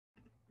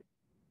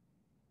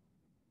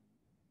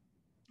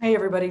Hey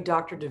everybody,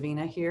 Dr.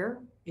 Davina here.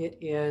 It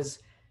is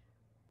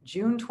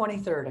June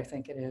 23rd, I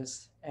think it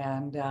is.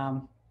 And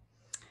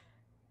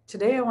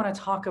today I want to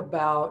talk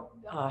about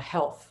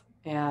health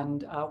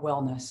and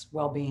wellness,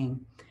 well being.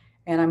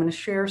 And I'm going to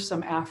share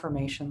some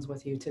affirmations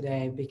with you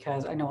today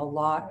because I know a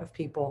lot of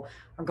people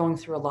are going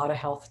through a lot of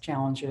health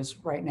challenges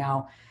right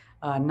now,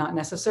 not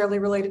necessarily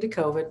related to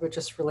COVID, but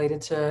just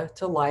related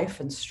to life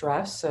and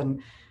stress.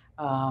 And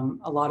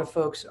a lot of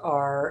folks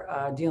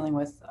are dealing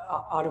with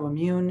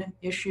autoimmune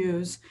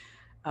issues.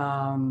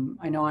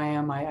 I know I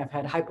am. I've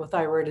had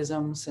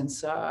hypothyroidism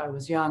since I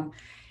was young.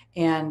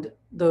 And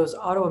those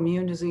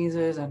autoimmune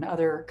diseases and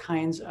other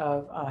kinds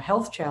of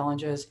health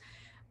challenges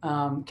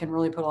can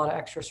really put a lot of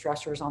extra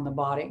stressors on the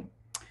body.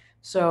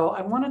 So,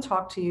 I want to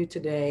talk to you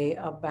today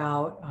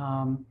about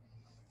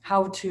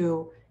how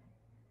to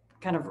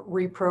kind of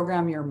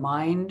reprogram your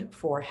mind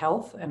for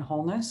health and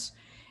wholeness.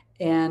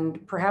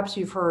 And perhaps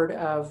you've heard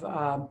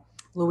of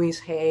Louise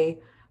Hay.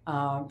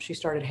 She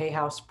started Hay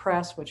House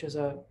Press, which is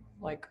a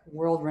like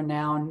world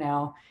renowned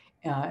now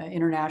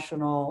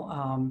international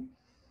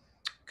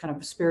kind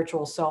of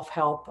spiritual self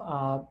help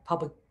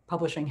public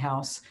publishing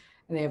house,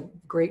 and they have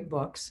great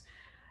books.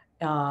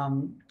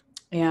 Um,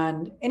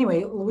 and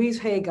anyway, Louise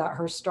Hay got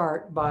her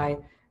start by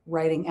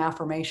writing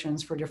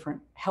affirmations for different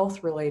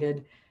health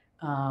related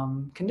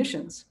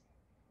conditions,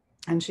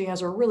 and she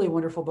has a really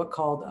wonderful book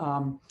called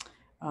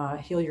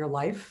Heal Your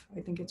Life.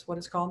 I think it's what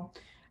it's called.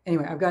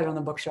 Anyway, I've got it on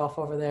the bookshelf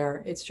over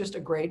there. It's just a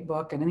great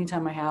book. And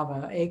anytime I have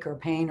an ache or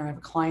pain, or I have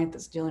a client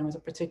that's dealing with a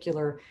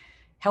particular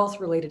health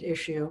related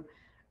issue,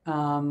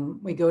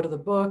 we go to the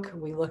book,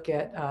 we look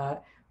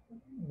at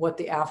what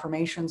the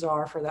affirmations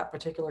are for that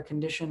particular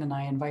condition, and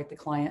I invite the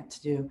client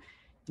to do,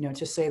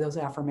 to say those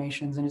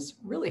affirmations. And it's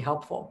really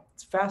helpful.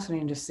 It's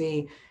fascinating to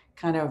see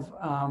kind of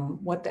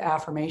what the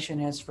affirmation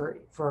is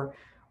for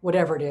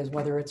whatever it is,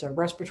 whether it's a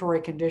respiratory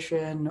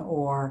condition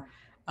or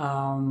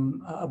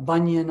a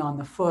bunion on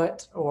the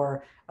foot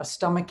or a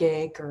stomach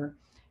ache or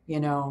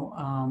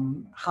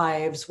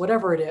hives,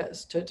 whatever it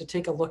is, to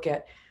take a look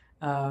at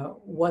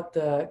what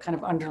the kind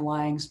of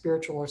underlying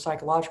spiritual or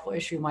psychological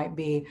issue might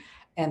be,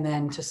 and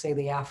then to say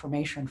the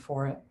affirmation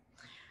for it.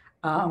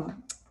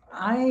 Um,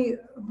 I,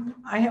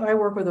 I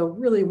work with a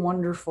really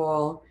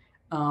wonderful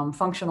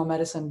functional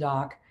medicine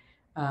doc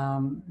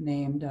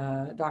named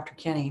Dr.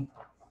 Kenny,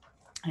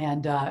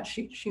 and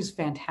she's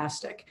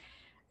fantastic.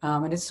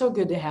 And it's so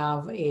good to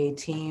have a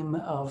team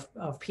of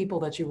people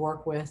that you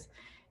work with,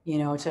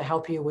 to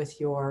help you with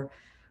your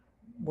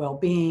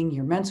well-being,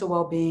 your mental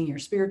well-being, your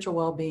spiritual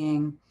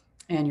well-being,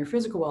 and your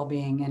physical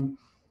well-being. And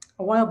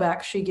a while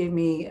back, she gave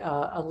me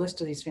a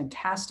list of these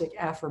fantastic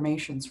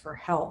affirmations for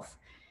health.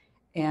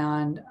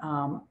 And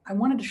I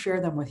wanted to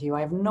share them with you. I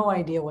have no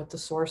idea what the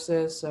source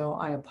is, so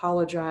I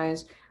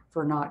apologize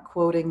for not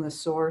quoting the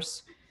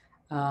source.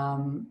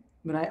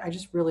 But I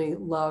just really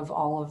love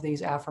all of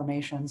these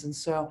affirmations. And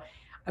so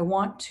I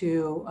want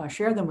to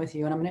share them with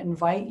you. And I'm going to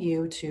invite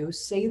you to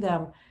say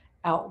them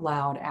out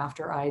loud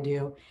after I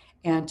do,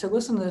 and to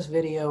listen to this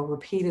video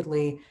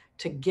repeatedly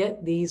to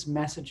get these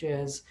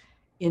messages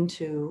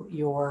into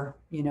your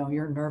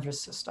nervous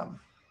system.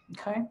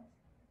 Okay?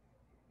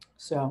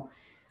 So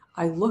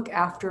I look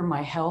after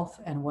my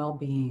health and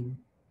well-being.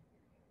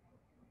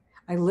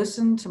 I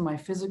listen to my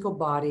physical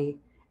body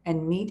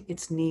and meet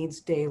its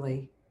needs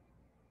daily.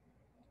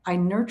 I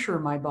nurture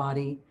my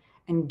body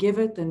and give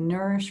it the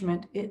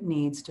nourishment it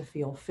needs to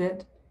feel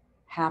fit,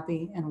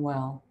 happy, and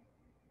well.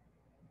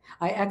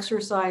 I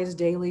exercise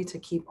daily to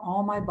keep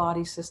all my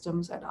body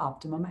systems at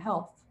optimum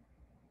health.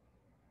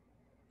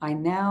 I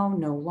now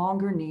no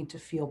longer need to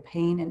feel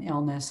pain and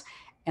illness,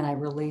 and I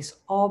release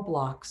all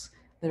blocks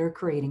that are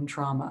creating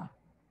trauma.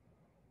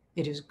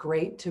 It is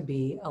great to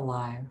be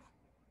alive.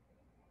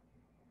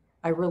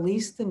 I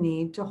release the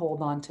need to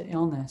hold on to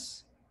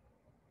illness.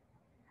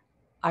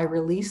 I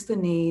release the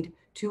need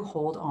to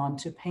hold on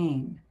to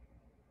pain.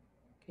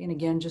 Okay, and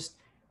again, just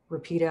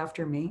repeat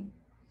after me.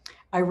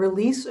 I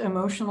release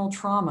emotional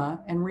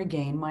trauma and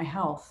regain my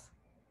health.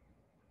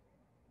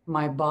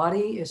 My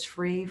body is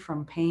free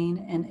from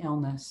pain and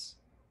illness.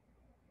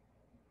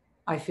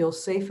 I feel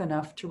safe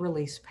enough to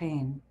release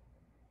pain.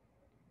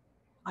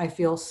 I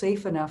feel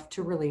safe enough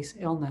to release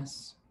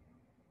illness.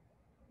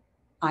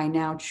 I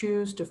now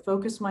choose to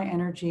focus my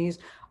energies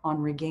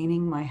on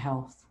regaining my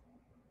health.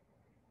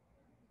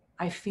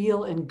 I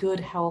feel in good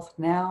health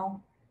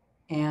now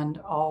and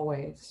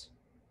always.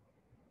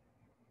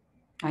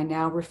 I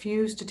now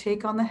refuse to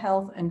take on the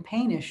health and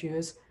pain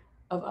issues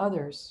of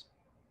others.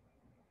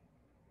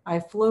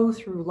 I flow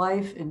through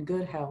life in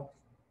good health.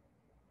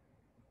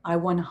 I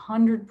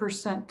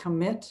 100%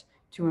 commit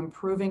to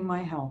improving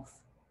my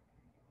health.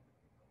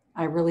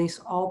 I release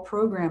all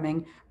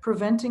programming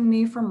preventing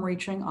me from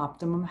reaching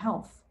optimum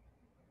health.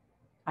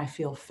 I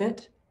feel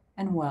fit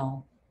and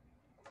well.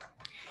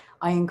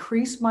 I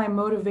increase my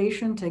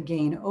motivation to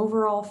gain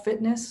overall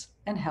fitness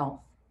and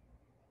health.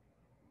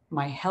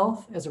 My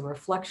health is a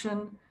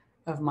reflection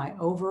of my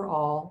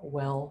overall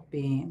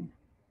well-being.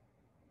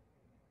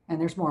 And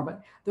there's more,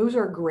 but those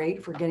are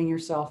great for getting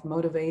yourself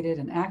motivated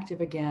and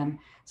active again,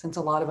 since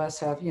a lot of us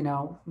have,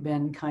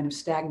 been kind of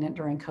stagnant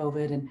during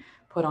COVID and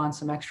put on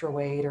some extra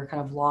weight or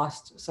kind of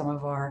lost some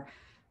of our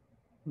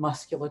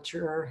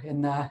musculature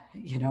in the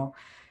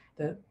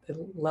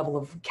level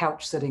of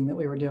couch sitting that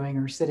we were doing,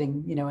 or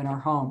sitting, in our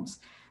homes.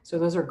 So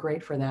those are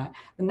great for that.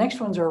 The next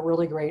ones are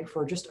really great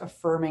for just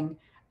affirming,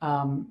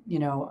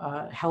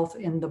 health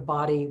in the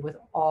body with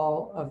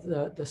all of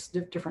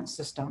the different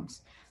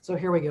systems. So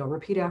here we go.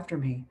 Repeat after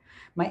me.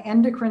 My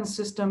endocrine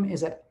system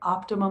is at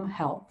optimum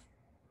health.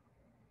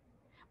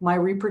 My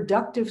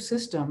reproductive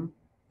system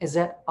is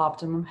at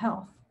optimum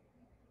health.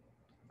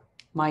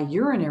 My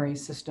urinary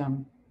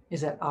system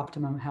is at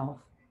optimum health.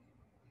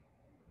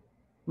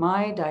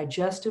 My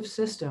digestive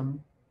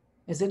system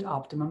is at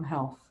optimum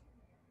health.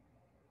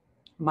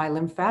 My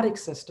lymphatic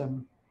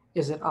system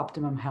is at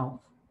optimum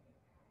health.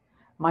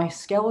 My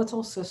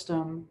skeletal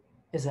system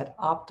is at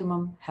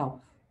optimum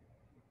health.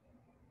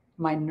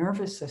 My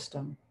nervous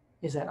system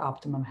is at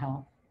optimum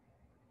health.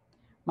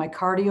 My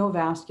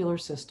cardiovascular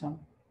system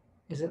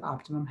is at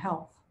optimum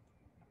health.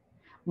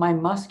 My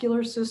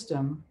muscular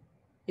system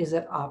is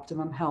at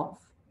optimum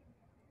health.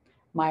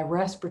 My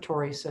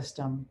respiratory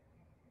system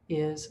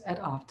is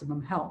at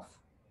optimum health.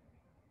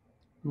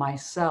 My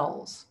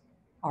cells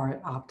are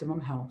at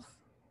optimum health.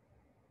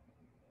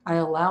 I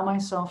allow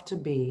myself to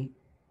be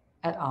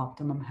at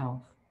optimum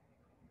health.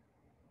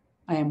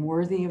 I am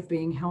worthy of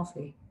being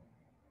healthy.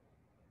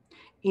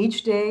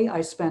 Each day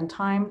I spend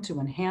time to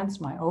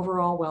enhance my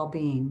overall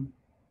well-being.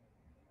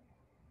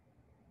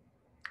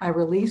 I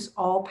release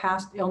all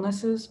past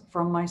illnesses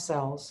from my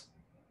cells.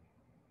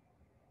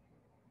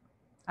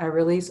 I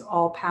release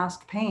all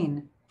past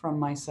pain from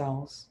my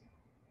cells.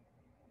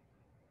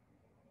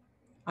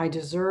 I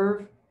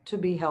deserve to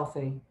be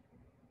healthy.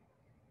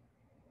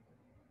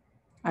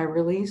 I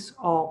release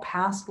all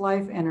past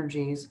life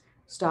energies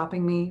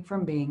stopping me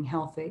from being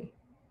healthy.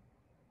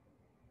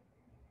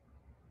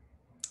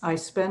 I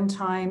spend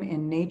time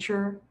in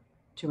nature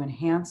to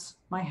enhance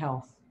my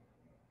health.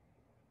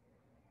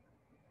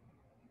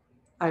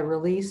 I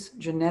release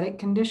genetic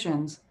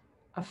conditions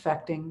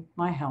affecting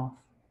my health.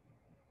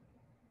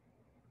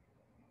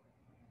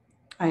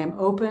 I am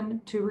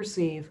open to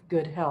receive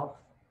good health.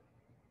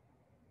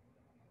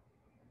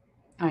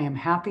 I am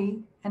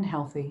happy and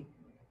healthy.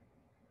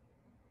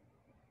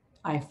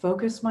 I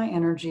focus my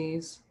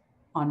energies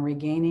on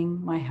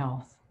regaining my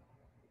health.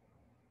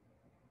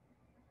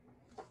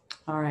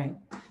 All right,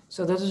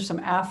 so those are some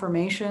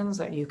affirmations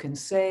that you can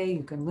say.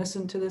 You can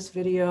listen to this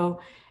video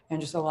and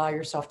just allow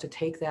yourself to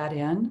take that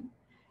in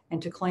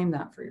and to claim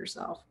that for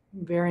yourself.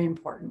 Very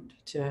important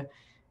to,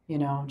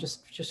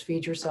 just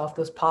feed yourself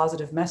those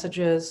positive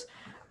messages,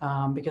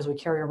 because we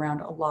carry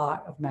around a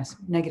lot of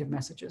negative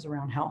messages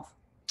around health.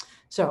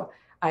 So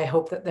I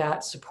hope that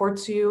that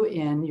supports you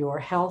in your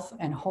health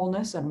and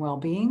wholeness and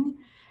well-being,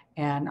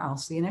 and I'll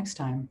see you next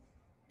time.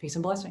 Peace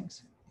and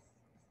blessings.